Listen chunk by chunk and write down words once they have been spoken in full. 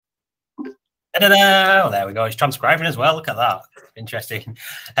Oh, there we go. It's transcribing as well. Look at that. Interesting.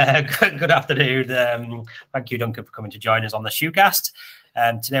 Good afternoon. Thank you, Duncan, for coming to join us on the SHOOCAST.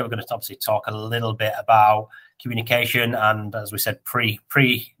 Today we're going to obviously talk a little bit about communication, and as we said pre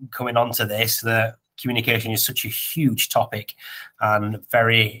coming onto this, that communication is such a huge topic and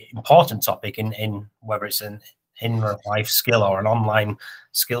very important topic in whether it's an in-life skill or an online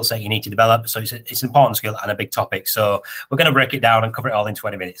skill set you need to develop. So it's an important skill and a big topic. So we're going to break it down and cover it all in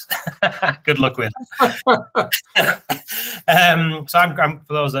 20 minutes. Good luck with it. So I'm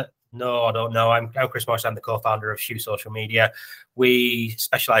for those that know or don't know, I'm Chris Morris. I'm the co-founder of Shoe Social Media. We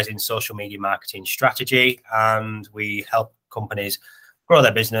specialize in social media marketing strategy, and we help companies grow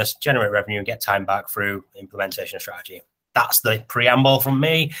their business, generate revenue, and get time back through implementation of strategy. That's the preamble from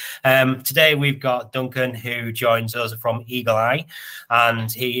me. Today we've got Duncan, who joins us from Eagle Eye,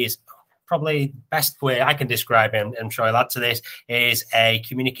 and he is probably best way I can describe him, I'm sure he'll add to this, is a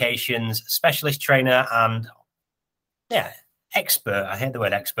communications specialist, trainer, and expert. I hate the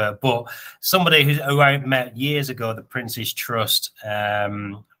word expert, but somebody who I met years ago at the Prince's Trust,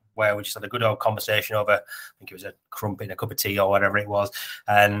 where we just had a good old conversation over, I think it was a crumpet and a cup of tea or whatever it was,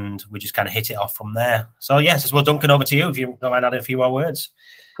 and we just kind of hit it off from there. So yes, well, Duncan, over to you if you don't mind adding a few more words.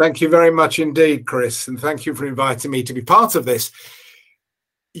 Thank you very much indeed, Chris, and thank you for inviting me to be part of this.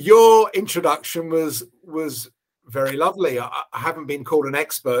 Your introduction was very lovely. I haven't been called an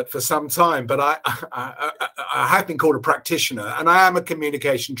expert for some time, but I have been called a practitioner, and I am a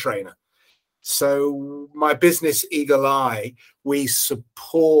communication trainer. So my business, Eagle Eye, we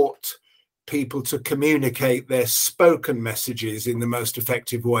support people to communicate their spoken messages in the most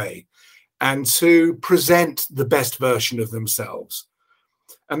effective way and to present the best version of themselves.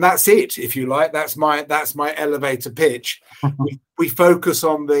 And that's it, if you like. That's my elevator pitch. We focus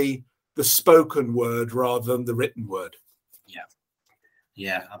on the spoken word rather than the written word.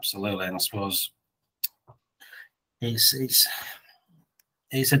 Yeah, absolutely. And I suppose I'm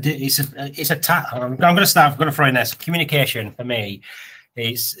going to throw in this. Communication for me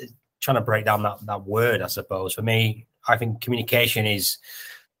is trying to break down that word, I suppose. For me, I think communication is,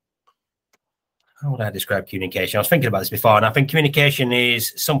 how would I describe communication? I was thinking about this before, and I think communication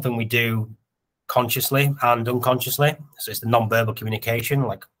is something we do consciously and unconsciously. So it's the non-verbal communication.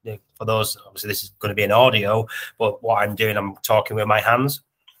 Like for those, obviously this is going to be an audio, but what I'm doing, I'm talking with my hands.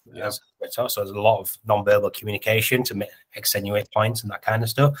 Yeah. So there's a lot of non-verbal communication to accentuate points and that kind of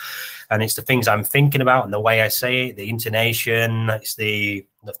stuff. And it's the things I'm thinking about and the way I say it, the intonation, it's the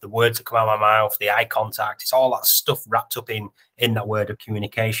words that come out of my mouth, the eye contact. It's all that stuff wrapped up in that word of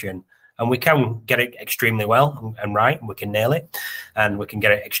communication. And we can get it extremely well and right, and we can nail it, and we can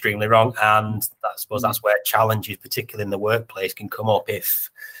get it extremely wrong. And I suppose that's where challenges, particularly in the workplace, can come up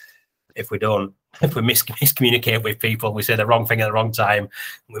if we miscommunicate with people, we say the wrong thing at the wrong time.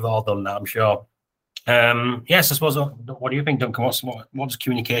 We've all done that, I'm sure. Yes, I suppose. What do you think, Duncan? What does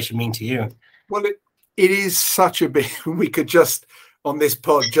communication mean to you? Well, it is such a big. We could just on this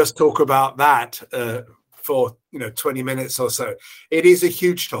pod just talk about that for 20 minutes or so. It is a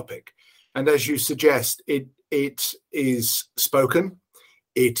huge topic, and as you suggest, it is spoken.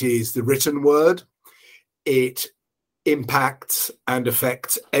 It is the written word. It impacts and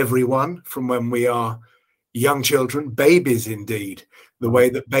affects everyone from when we are young children, babies indeed, the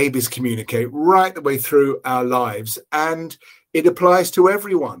way that babies communicate right the way through our lives, and it applies to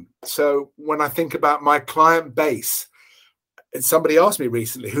everyone. So when I think about my client base, somebody asked me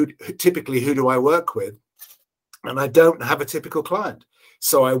recently, who do I work with? And I don't have a typical client.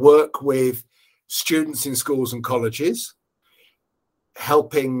 So I work with students in schools and colleges,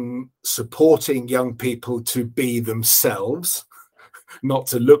 supporting young people to be themselves, not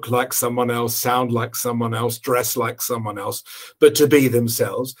to look like someone else, sound like someone else, dress like someone else, but to be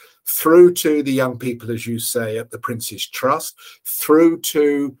themselves, through to the young people, as you say, at the Prince's Trust, through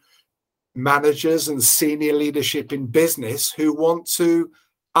to managers and senior leadership in business who want to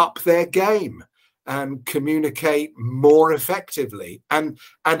up their game and communicate more effectively, and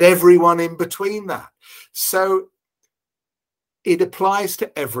everyone in between that. So it applies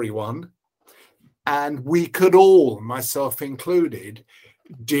to everyone, and we could all, myself included,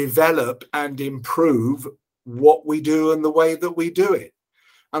 develop and improve what we do and the way that we do it.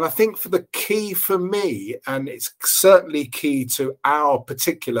 And I think for the key for me, and it's certainly key to our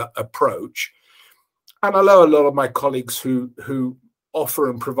particular approach, and I know a lot of my colleagues who offer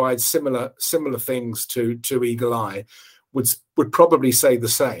and provide similar things to Eagle Eye would probably say the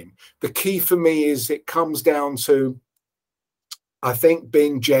same. The key for me is it comes down to, I think,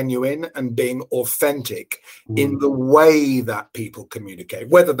 being genuine and being authentic in the way that people communicate,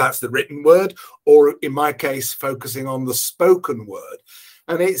 whether that's the written word or, in my case, focusing on the spoken word.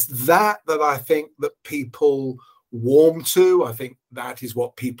 And it's that I think that people warm to. I think that is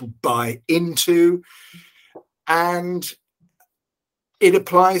what people buy into. And it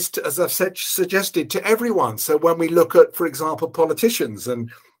applies to, as I've suggested, to everyone. So when we look at, for example, politicians,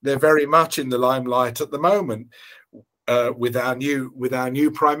 and they're very much in the limelight at the moment with our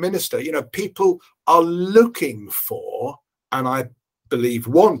new prime minister, people are looking for, and I believe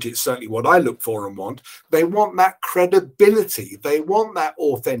want, it's certainly what I look for and want, they want that credibility, they want that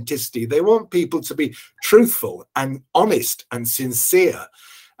authenticity, they want people to be truthful and honest and sincere.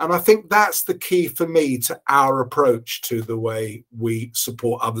 And I think that's the key for me to our approach to the way we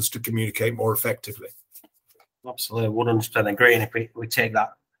support others to communicate more effectively. Absolutely, 100% agree. And if we take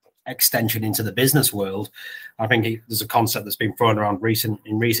that extension into the business world, I think there's a concept that's been thrown around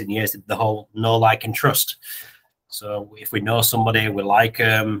in recent years, the whole know, like, and trust. So if we know somebody, we like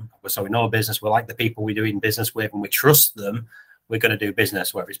them, so we know a business, we like the people we're doing business with, and we trust them, we're going to do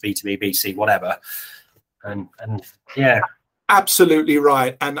business, whether it's B2B, B2C, whatever. And yeah. Absolutely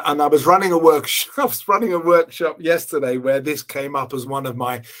right. And I was running a workshop yesterday where this came up as one of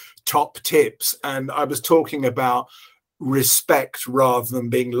my top tips. And I was talking about respect rather than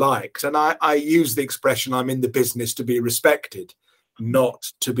being liked. And I use the expression, I'm in the business to be respected, not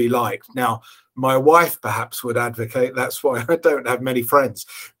to be liked. Now, my wife perhaps would advocate that's why I don't have many friends.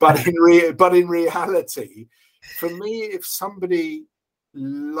 But in reality, for me, if somebody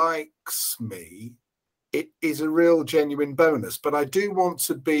likes me, it is a real genuine bonus. But I do want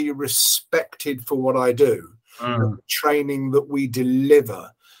to be respected for what I do, the training that we deliver.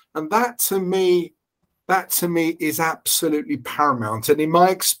 And that to me is absolutely paramount. And in my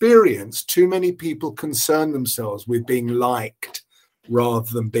experience, too many people concern themselves with being liked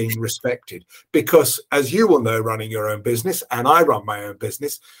rather than being respected. Because as you will know, running your own business, and I run my own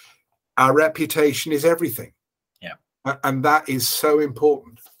business, our reputation is everything. Yeah. And that is so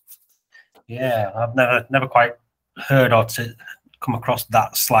important. Yeah, I've never quite heard or to come across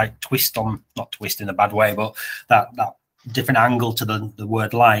that slight twist on, not twist in a bad way, but that different angle to the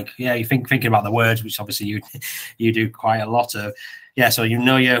word like. Yeah, you thinking about the words, which obviously you do quite a lot of. Yeah, so you,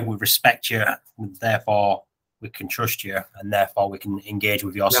 we respect you, therefore we can trust you, and therefore we can engage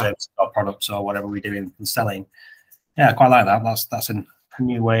with your service or products or whatever we're doing and selling. Yeah, I quite like that. That's a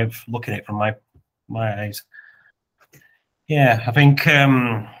new way of looking at it from my eyes. Yeah, I think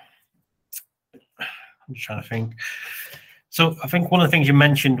I'm just trying to think. So I think one of the things you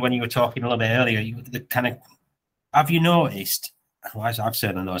mentioned when you were talking a little bit earlier, have you noticed? Well, I've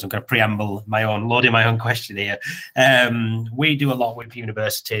certainly noticed. I'm going to preamble loading my own question here. We do a lot with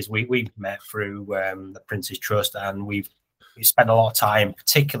universities. We met through the Prince's Trust, and we spent a lot of time,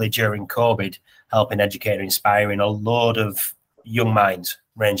 particularly during COVID, helping educate and inspiring a load of young minds,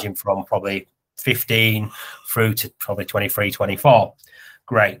 ranging from probably 15 through to probably 23, 24.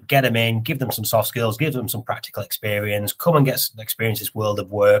 Great. Get them in, give them some soft skills, give them some practical experience, come and experience this world of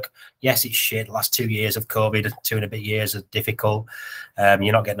work. Yes, it's shit. Last 2 years of COVID, 2 and a bit years are difficult.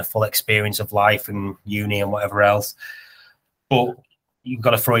 You're not getting a full experience of life and uni and whatever else. But you've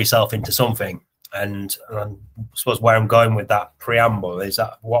got to throw yourself into something. And I suppose where I'm going with that preamble is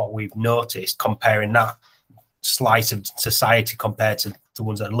that what we've noticed, comparing that slice of society compared to the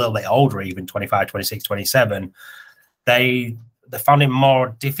ones that are a little bit older, even 25, 26, 27, they found it more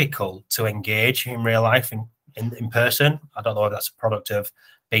difficult to engage in real life in person. I don't know if that's a product of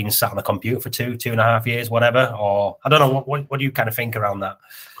being sat on a computer for 2.5 years, whatever, or I don't know. What do you kind of think around that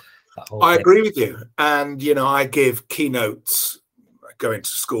I agree with you. And, I give keynotes, I go into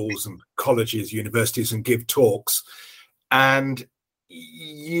schools and colleges, universities, and give talks. And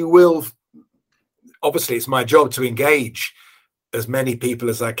you will, obviously, it's my job to engage as many people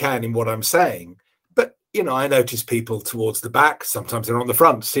as I can in what I'm saying. I notice people towards the back. Sometimes they're on the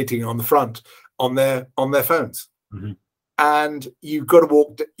front, sitting on the front on their phones. Mm-hmm. And you've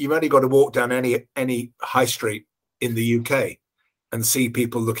only got to walk down any high street in the UK and see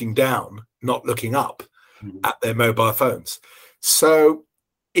people looking down, not looking up at their mobile phones. So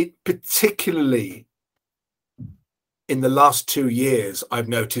it particularly in the last 2 years, I've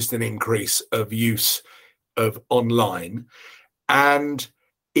noticed an increase of use of online. And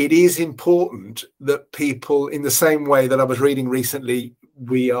it is important that people, in the same way that I was reading recently,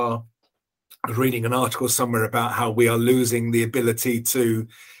 I was reading an article somewhere about how we are losing the ability to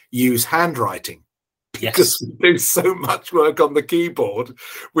use handwriting because we do so much work on the keyboard.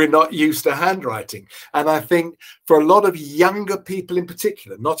 We're not used to handwriting. And I think for a lot of younger people in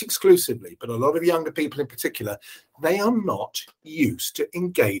particular, not exclusively, but a lot of younger people in particular, they are not used to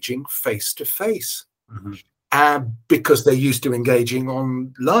engaging face to face. Because they're used to engaging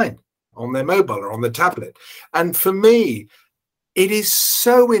online, on their mobile or on the tablet. And for me, it is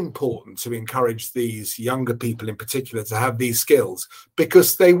so important to encourage these younger people in particular to have these skills,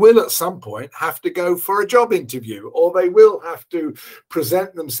 because they will at some point have to go for a job interview, or they will have to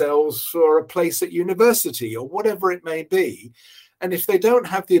present themselves for a place at university or whatever it may be. And if they don't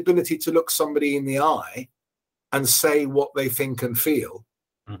have the ability to look somebody in the eye and say what they think and feel,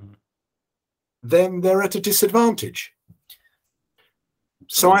 then they're at a disadvantage.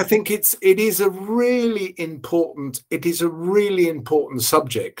 So I think it is a really important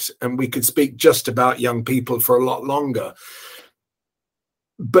subject, and we could speak just about young people for a lot longer.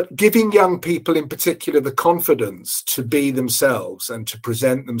 But giving young people in particular the confidence to be themselves and to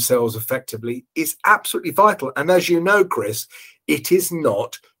present themselves effectively is absolutely vital. And as you know, Chris, it is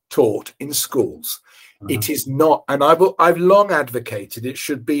not taught in schools. It is not, and I've long advocated it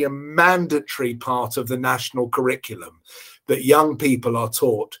should be a mandatory part of the national curriculum, that young people are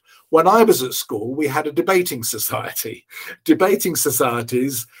taught. When I was at school, we had a debating society. Debating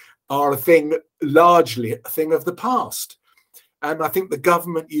societies are largely a thing of the past. And I think the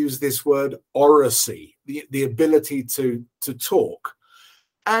government used this word oracy, the ability to talk.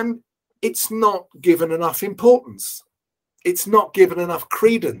 And it's not given enough importance. It's not given enough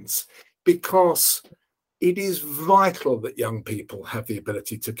credence, because it is vital that young people have the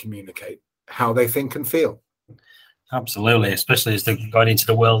ability to communicate how they think and feel. Absolutely, especially as they're going into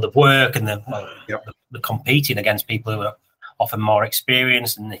the world of work and they're competing against people who are often more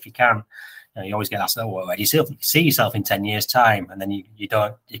experienced. And if you can, you always get asked, "Oh, where do you see yourself in 10 years' time?" And then you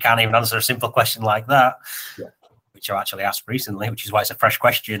can't even answer a simple question like that, which I actually asked recently, which is why it's a fresh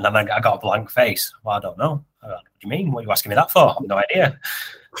question. And I got a blank face. Well, I don't know. What do you mean? What are you asking me that for? I have no idea.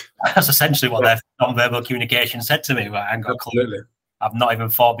 That's essentially what their non-verbal communication said to me. I haven't got a clue. I've not even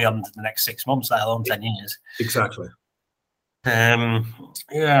thought beyond the next 6 months, let alone 10 years. Exactly. I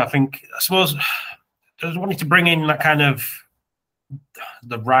suppose I was wanting to bring in that kind of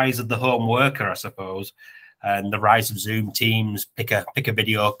the rise of the home worker, I suppose, and the rise of Zoom Teams, pick a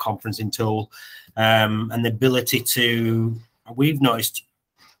video conferencing tool, and the ability to, we've noticed,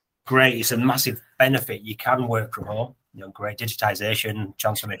 it's a massive benefit. You can work from home, great digitization,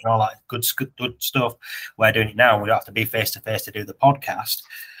 transformation, all that good stuff. We're doing it now. We don't have to be face to face to do the podcast.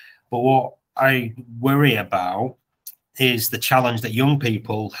 But what I worry about is the challenge that young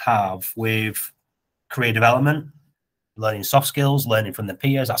people have with career development, learning soft skills, learning from their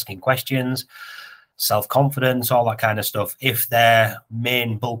peers, asking questions, self-confidence, all that kind of stuff, if their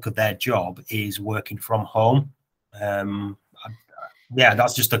main bulk of their job is working from home.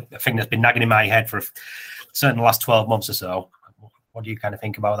 That's just a thing that's been nagging in my head for certainly the last 12 months or so. What do you kind of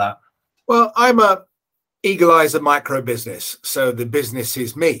think about that? Well, I'm a Eagle Eyes a micro business, so the business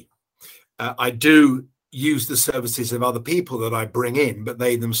is me. I do use the services of other people that I bring in, but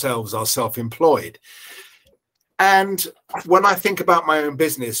they themselves are self-employed. And when I think about my own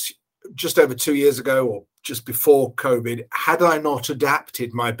business, just over 2 years ago, or just before COVID, had I not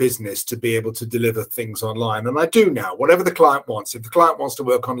adapted my business to be able to deliver things online, and I do now, whatever the client wants. If the client wants to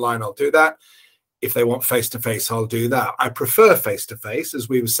work online, I'll do that. If they want face-to-face, I'll do that. I prefer face-to-face, as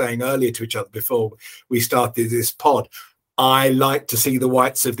we were saying earlier to each other before we started this pod. I like to see the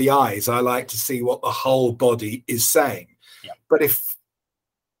whites of the eyes. I like to see what the whole body is saying. Yeah. But if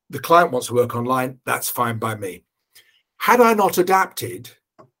the client wants to work online, that's fine by me. Had I not adapted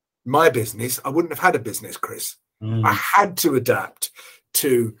my business, I wouldn't have had a business, Chris. I had to adapt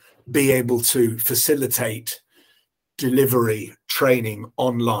to be able to facilitate delivery training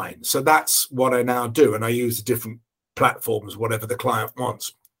online. So that's what I now do. And I use the different platforms, whatever the client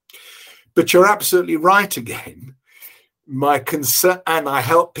wants. But you're absolutely right again. My concern, and I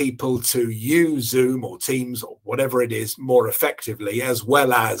help people to use Zoom or Teams or whatever it is more effectively, as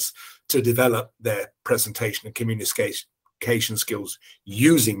well as to develop their presentation and communication skills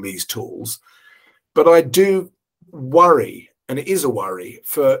using these tools. But I do worry, and it is a worry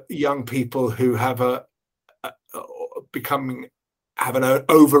for young people who have an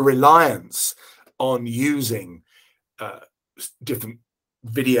over-reliance on using different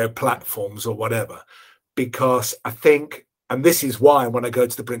video platforms or whatever. Because I think, and this is why when I go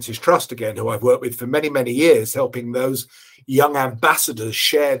to the Prince's Trust again, who I've worked with for many, many years, helping those young ambassadors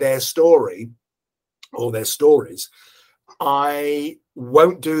share their story or their stories, I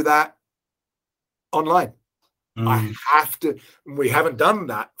won't do that online. I have to. We haven't done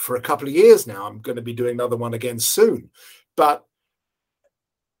that for a couple of years now. I'm going to be doing another one again soon. But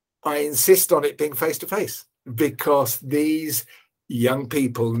I insist on it being face-to-face, because these young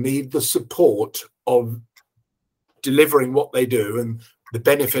people need the support of delivering what they do and the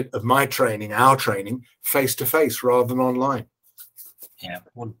benefit of my training, our training, face-to-face rather than online. Yeah,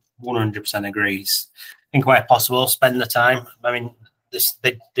 100% agrees. think where possible, spend the time. I mean,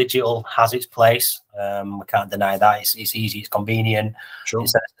 the digital has its place. We can't deny that. It's easy, it's convenient. Sure.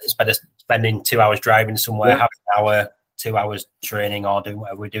 Instead of spending 2 hours driving somewhere, have an hour, 2 hours training or doing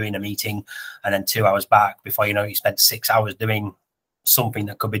whatever we're doing, a meeting, and then 2 hours back. Before you know it, you spent 6 hours doing something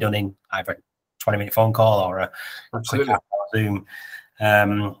that could be done in either a 20-minute phone call or a quick half-hour Zoom.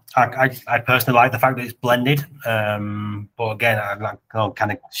 I personally like the fact that it's blended. But again, I'm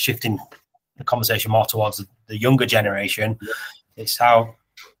kind of shifting the conversation more towards the younger generation. Yeah. It's how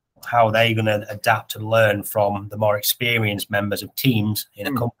they're going to adapt and learn from the more experienced members of teams in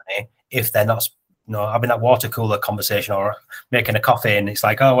a company if they're not, having that water cooler conversation or making a coffee, and it's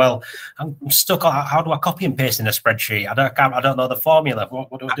like, oh well, I'm stuck on how do I copy and paste in a spreadsheet? I don't know the formula.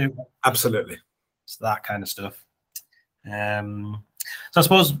 What do I do? Absolutely, it's that kind of stuff. So I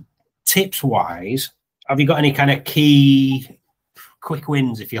suppose tips wise, have you got any kind of key quick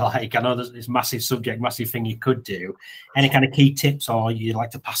wins, if you like? I know there's this massive subject, massive thing you could do. Any kind of key tips or you'd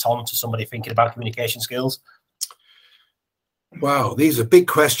like to pass on to somebody thinking about communication skills? Wow, these are big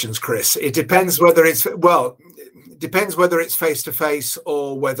questions, Chris. It depends whether it's face to face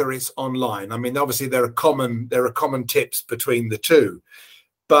or whether it's online. I mean, obviously there are common tips between the two,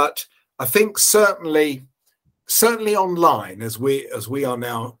 but I think certainly online, as we are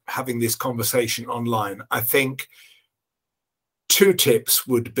now having this conversation online, I think 2 tips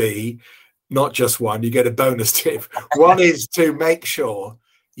would be, not just one, you get a bonus tip. One is to make sure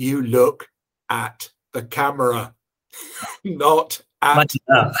you look at the camera, not at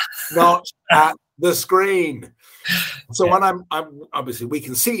the screen. So when I'm obviously we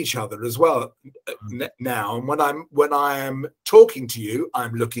can see each other as well now, and when I am talking to you,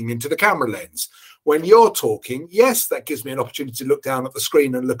 I'm looking into the camera lens. When you're talking, yes, that gives me an opportunity to look down at the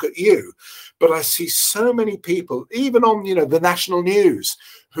screen and look at you. But I see so many people, even on the national news,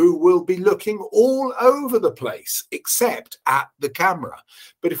 who will be looking all over the place except at the camera.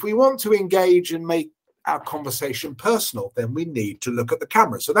 But if we want to engage and make our conversation personal, then we need to look at the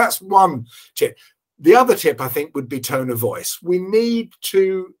camera. So that's one tip. The other tip, I think, would be tone of voice. We need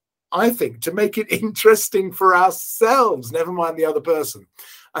to, I think, to make it interesting for ourselves, never mind the other person.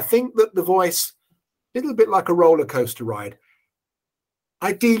 I think that the voice, a little bit like a roller coaster ride,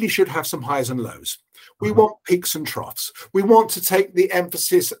 ideally should have some highs and lows. We want peaks and troughs. We want to take the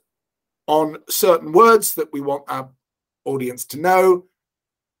emphasis on certain words that we want our audience to know,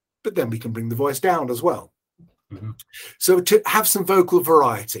 but then we can bring the voice down as well. So to have some vocal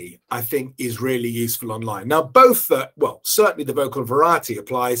variety, I think, is really useful online. Now, certainly the vocal variety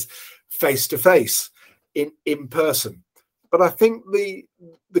applies face to face, in person. But I think the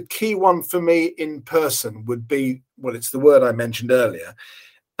key one for me in person would be, it's the word I mentioned earlier,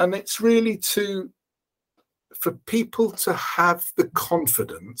 and it's really for people to have the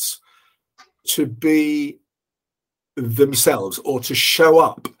confidence to be themselves or to show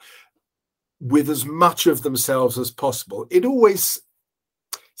up with as much of themselves as possible. It's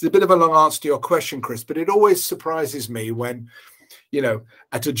a bit of a long answer to your question, Chris, but it always surprises me when,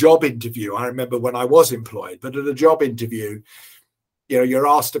 at a job interview, I remember when I was employed, but at a job interview, you're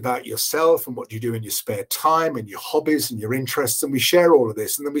asked about yourself and what you do in your spare time and your hobbies and your interests, and we share all of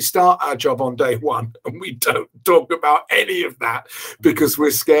this. And then we start our job on day one and we don't talk about any of that because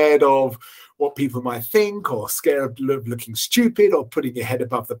we're scared of what people might think, or scared of looking stupid, or putting your head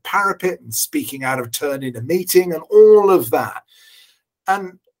above the parapet and speaking out of turn in a meeting and all of that.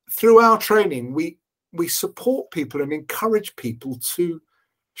 And through our training, we support people and encourage people to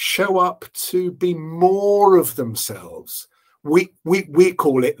show up, to be more of themselves. We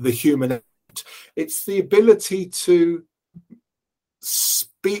call it the human element. It's the ability to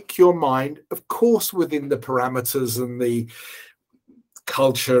speak your mind, of course, within the parameters and the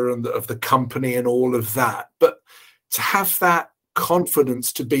culture and of the company and all of that, but to have that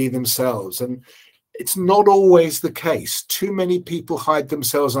confidence to be themselves. And it's not always the case. Too many people hide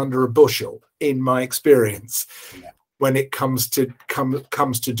themselves under a bushel, in my experience, when it comes to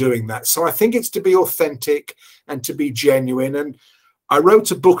doing that. So I think it's to be authentic and to be genuine. And I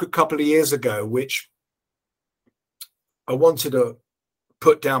wrote a book a couple of years ago, which I wanted to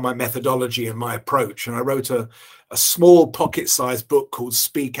put down my methodology and my approach. And I wrote a small pocket-sized book called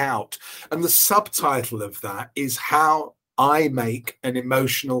Speak Out. And the subtitle of that is How I Make an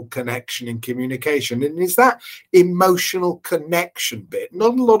Emotional Connection in Communication. And it's that emotional connection bit.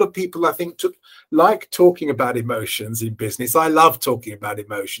 Not a lot of people, I think, like talking about emotions in business. I love talking about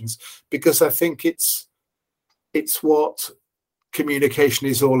emotions because I think it's what communication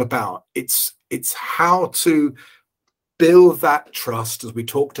is all about. It's how to build that trust, as we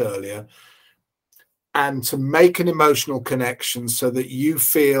talked earlier, and to make an emotional connection so that you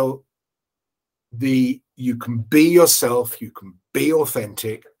feel you can be yourself, you can be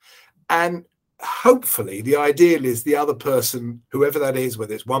authentic, and hopefully the ideal is the other person, whoever that is,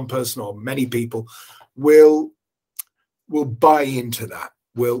 whether it's one person or many people, will buy into that,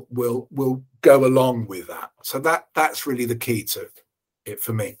 will go along with that. So that's really the key to it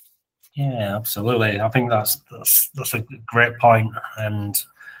for me. Yeah, absolutely. I think that's a great point. And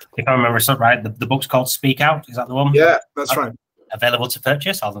if I remember something right, the book's called Speak Out. Is that the one? Yeah, that's right. Available to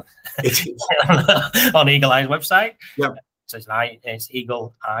purchase on Eagle Eye's website. Yeah. So it's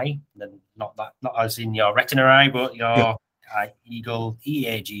Eagle Eye, then not as in your retina eye, but your Eagle,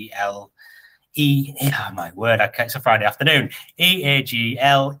 EAGLE. Oh my word! It's a Friday afternoon.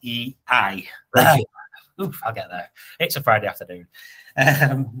 EAGLEI. Oof, I'll get there. It's a Friday afternoon.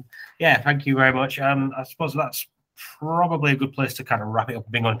 Yeah, thank you very much. I suppose that's probably a good place to kind of wrap it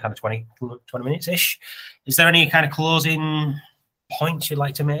up. Being on kind of 20 minutes ish. Is there any kind of closing points you'd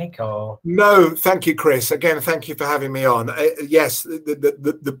like to make? Or no, thank you, Chris. Again, thank you for having me on. Yes,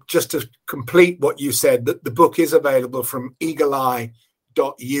 just to complete what you said, that the book is available from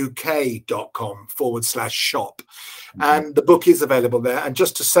eagleeye.uk.com/shop, and the book is available there. And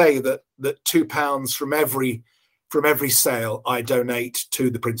just to say that £2 from every sale I donate to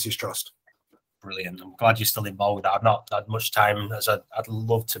the Prince's Trust. Brilliant. I'm glad you're still involved with that. I've not had much time as I'd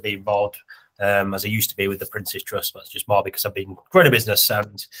love to be involved as I used to be with the Prince's Trust, but it's just more because I've been growing a business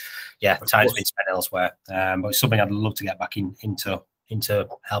and time's been spent elsewhere. But it's something I'd love to get back into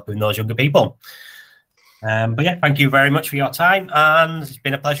helping those younger people. But yeah, thank you very much for your time, and it's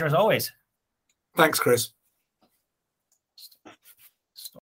been a pleasure as always. Thanks, Chris.